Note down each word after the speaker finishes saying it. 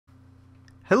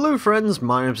Hello friends,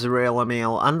 my name is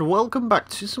Emile, and welcome back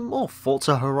to some more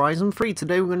Forza Horizon 3.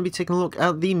 Today we're going to be taking a look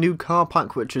at the new car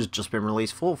pack which has just been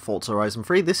released for Forza Horizon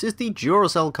 3. This is the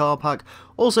Duracell Car Pack,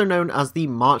 also known as the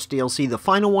March DLC, the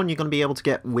final one you're going to be able to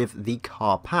get with the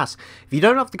car pass. If you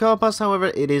don't have the car pass, however,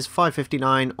 it is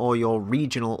 $5.59 or your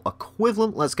regional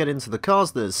equivalent. Let's get into the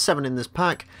cars. There's 7 in this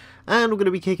pack. And we're going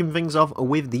to be kicking things off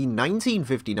with the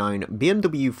 1959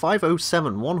 BMW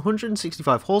 507,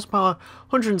 165 horsepower,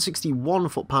 161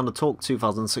 foot-pound of torque,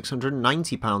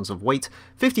 2,690 pounds of weight,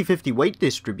 50-50 weight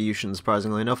distribution,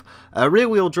 surprisingly enough, a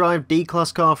rear-wheel drive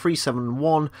D-Class car,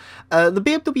 371. The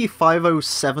BMW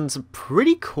 507's a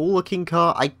pretty cool-looking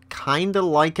car. I kind of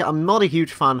like it. I'm not a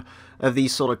huge fan of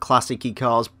these sort of classic-y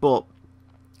cars, but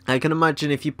I can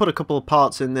imagine if you put a couple of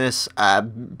parts in this,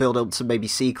 build up to maybe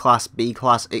C-Class,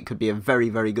 B-Class, it could be a very,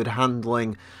 very good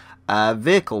handling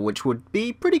vehicle, which would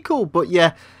be pretty cool. But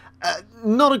yeah,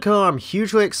 not a car I'm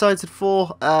hugely excited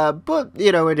for, but,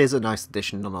 you know, it is a nice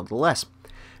addition nonetheless.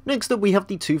 Next up, we have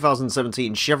the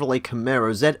 2017 Chevrolet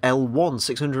Camaro ZL1,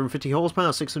 650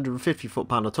 horsepower, 650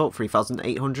 foot-pound of torque,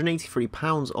 3,883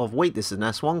 pounds of weight. This is an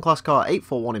S1 class car,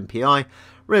 841 MPI,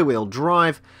 rear-wheel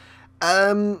drive.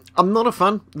 I'm not a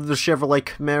fan of the Chevrolet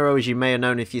Camaro, as you may have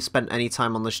known if you spent any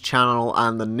time on this channel,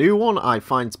 and the new one I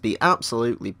find to be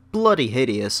absolutely bloody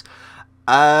hideous.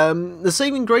 The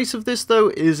saving grace of this, though,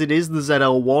 is it is the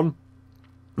ZL1.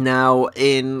 Now,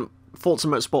 in Forza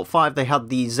Motorsport 5, they had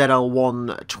the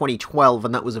ZL1 2012,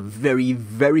 and that was a very,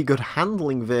 very good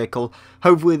handling vehicle.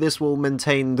 Hopefully this will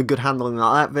maintain the good handling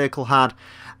that vehicle had.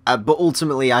 But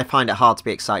ultimately, I find it hard to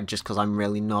be excited just because I'm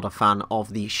really not a fan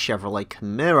of the Chevrolet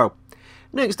Camaro.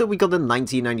 Next up, we got the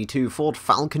 1992 Ford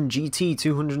Falcon GT,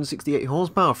 268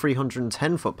 horsepower,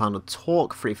 310 foot-pound of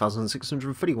torque,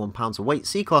 3,631 pounds of weight,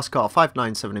 C-Class car,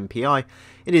 597 MPI.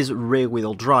 It is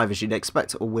rear-wheel drive, as you'd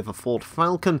expect with a Ford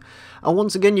Falcon. And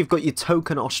once again, you've got your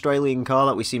token Australian car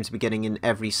that we seem to be getting in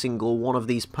every single one of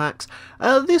these packs.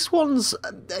 This one's,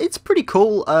 it's pretty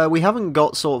cool. We haven't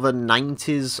got sort of a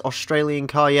 90s Australian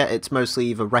car yet. It's mostly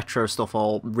either retro stuff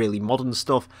or really modern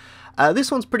stuff.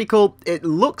 This one's pretty cool. It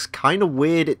looks kind of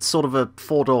weird. It's sort of a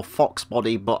 4-door Fox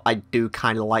body, but I do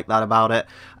kind of like that about it.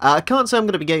 I can't say I'm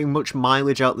going to be getting much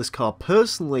mileage out of this car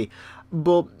personally,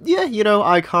 but yeah, you know,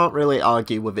 I can't really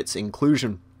argue with its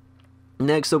inclusion.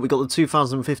 Next up, we got the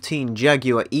 2015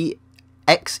 Jaguar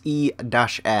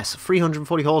XE-S,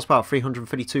 340 horsepower,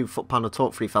 352 foot-pound of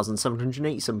torque,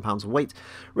 3,787 pounds of weight,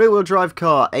 rear-wheel drive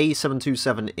car,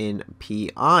 A727 in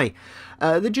PI.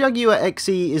 The Jaguar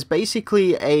XE is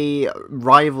basically a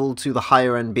rival to the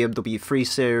higher-end BMW 3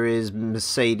 Series,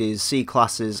 Mercedes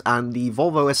C-Classes, and the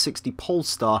Volvo S60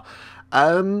 Polestar.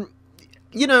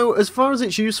 You know, as far as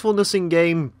its usefulness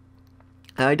in-game,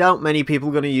 I doubt many people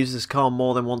are going to use this car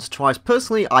more than once or twice.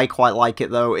 Personally, I quite like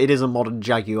it though. It is a modern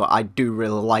Jaguar. I do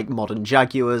really like modern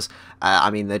Jaguars.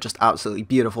 I mean, they're just absolutely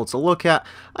beautiful to look at.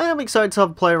 I am excited to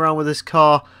have a play around with this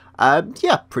car.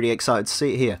 Yeah, pretty excited to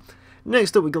see it here.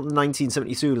 Next up, we got the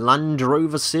 1972 Land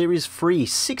Rover Series 3,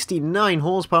 69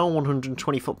 horsepower,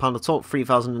 120 foot-pound of torque,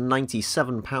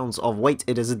 3,097 pounds of weight.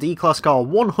 It is a D-Class car,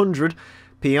 100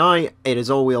 PI, it is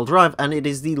all-wheel drive, and it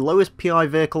is the lowest PI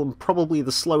vehicle and probably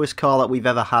the slowest car that we've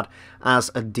ever had as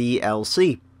a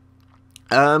DLC.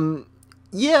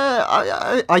 Yeah,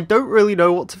 I don't really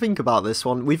know what to think about this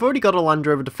one. We've already got a Land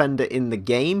Rover Defender in the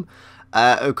game.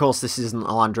 Of course, this isn't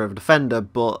a Land Rover Defender,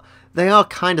 but they are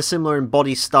kind of similar in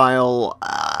body style.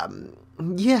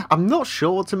 Yeah, I'm not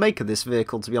sure what to make of this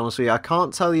vehicle, to be honest with you. I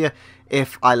can't tell you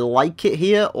if I like it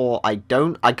here or I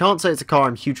don't. I can't say it's a car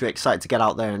I'm hugely excited to get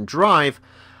out there and drive.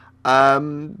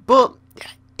 But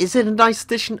is it a nice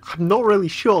addition? I'm not really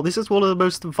sure. This is one of the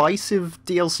most divisive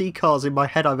DLC cars in my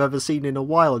head I've ever seen in a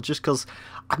while, just because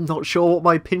I'm not sure what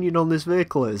my opinion on this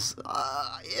vehicle is.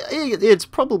 It's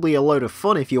probably a load of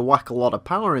fun if you whack a lot of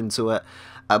power into it,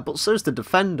 but so's the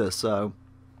Defender, so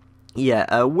yeah,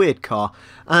 a weird car.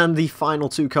 And the final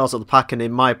two cars of the pack, and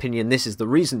in my opinion, this is the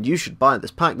reason you should buy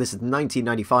this pack. This is the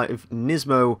 1995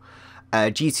 Nismo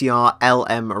GTR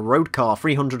LM road car,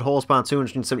 300 horsepower,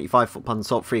 275 foot-pound of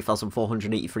torque,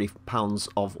 3,483 pounds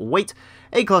of weight.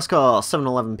 A-class car,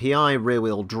 711 PI,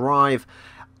 rear-wheel drive.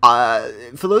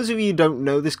 For those of you who don't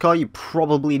know this car, you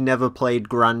probably never played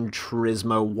Gran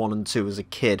Turismo 1 and 2 as a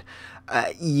kid.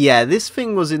 Yeah, this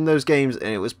thing was in those games,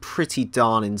 and it was pretty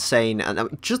darn insane.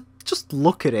 And just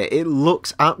look at it. It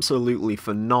looks absolutely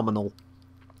phenomenal.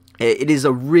 It is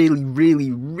a really,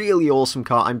 really, really awesome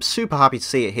car. I'm super happy to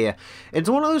see it here. It's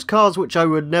one of those cars which I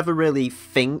would never really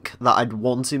think that I'd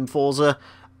want in Forza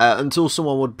until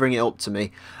someone would bring it up to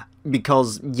me.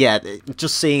 because, yeah,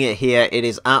 just seeing it here, it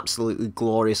is absolutely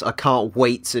glorious. I can't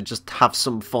wait to just have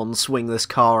some fun, swing this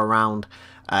car around.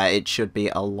 It should be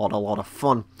a lot of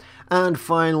fun. And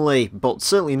finally, but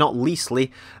certainly not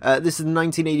leastly, this is the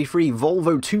 1983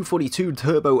 Volvo 242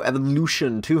 Turbo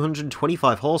Evolution,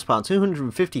 225 horsepower,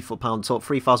 250 foot-pound torque,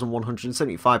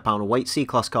 3,175 pound of weight,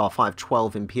 C-Class car,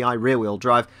 512 in PI, rear-wheel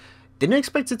drive. Didn't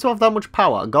expect it to have that much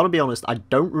power. I gotta be honest, I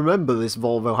don't remember this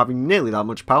Volvo having nearly that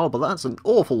much power, but that's an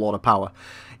awful lot of power.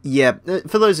 Yeah,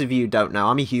 for those of you who don't know,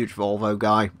 I'm a huge Volvo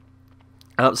guy.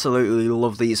 Absolutely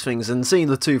love these things, and seeing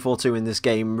the 242 in this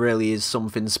game really is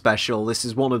something special. This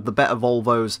is one of the better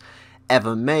Volvos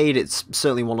ever made. It's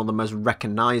certainly one of the most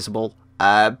recognisable.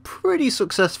 Pretty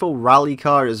successful rally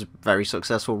car, is a very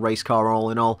successful race car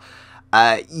all in all.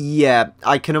 Yeah,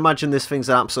 I can imagine this thing's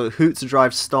an absolute hoot to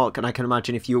drive stock, and I can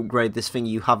imagine if you upgrade this thing,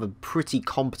 you have a pretty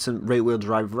competent rear-wheel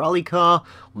drive rally car,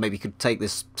 or maybe you could take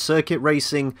this circuit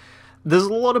racing. There's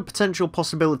a lot of potential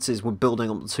possibilities with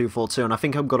building up the 242, and I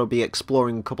think I'm going to be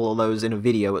exploring a couple of those in a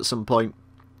video at some point.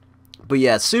 But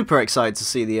yeah, super excited to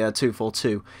see the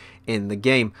 242 in the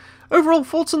game. Overall,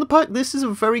 thoughts on the pack? This is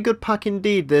a very good pack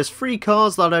indeed. There's 3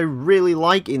 cars that I really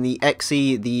like in the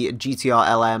XE, the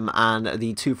GTR LM, and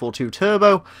the 242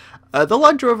 Turbo. The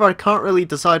Land Rover, I can't really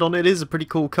decide on. It is a pretty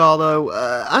cool car though.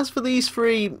 As for these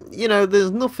 3, you know, there's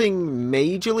nothing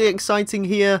majorly exciting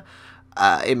here.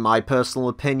 In my personal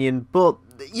opinion, but,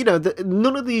 you know,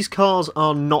 none of these cars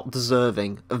are not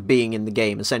deserving of being in the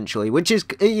game, essentially, which is,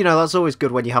 you know, that's always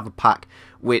good when you have a pack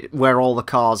where all the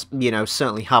cars, you know,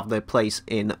 certainly have their place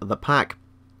in the pack.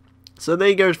 So there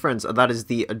you go, friends, that is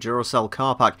the Duracell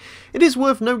Car Pack. It is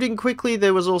worth noting quickly,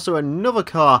 there was also another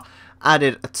car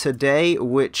added today,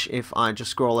 which, if I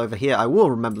just scroll over here, I will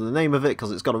remember the name of it,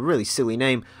 because it's got a really silly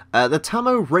name. The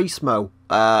Tamo Racemo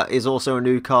is also a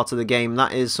new car to the game.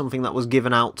 That is something that was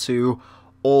given out to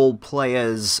all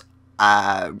players.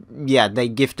 Yeah, they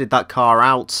gifted that car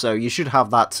out, so you should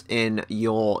have that in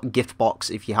your gift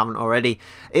box if you haven't already.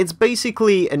 It's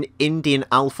basically an Indian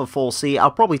Alpha 4C.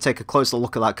 I'll probably take a closer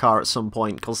look at that car at some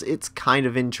point, because it's kind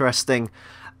of interesting.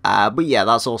 But yeah,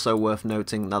 that's also worth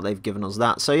noting that they've given us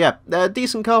that. So yeah,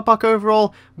 decent car pack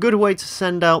overall. Good way to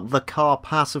send out the car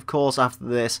pass, of course, after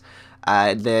this.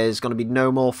 There's going to be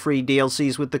no more free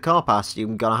DLCs with the car pass. You're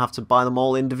going to have to buy them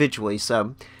all individually.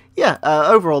 So yeah,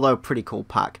 overall though, pretty cool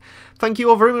pack. Thank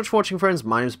you all very much for watching, friends.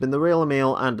 My name's been The Real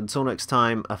Emile, and until next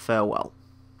time, a farewell.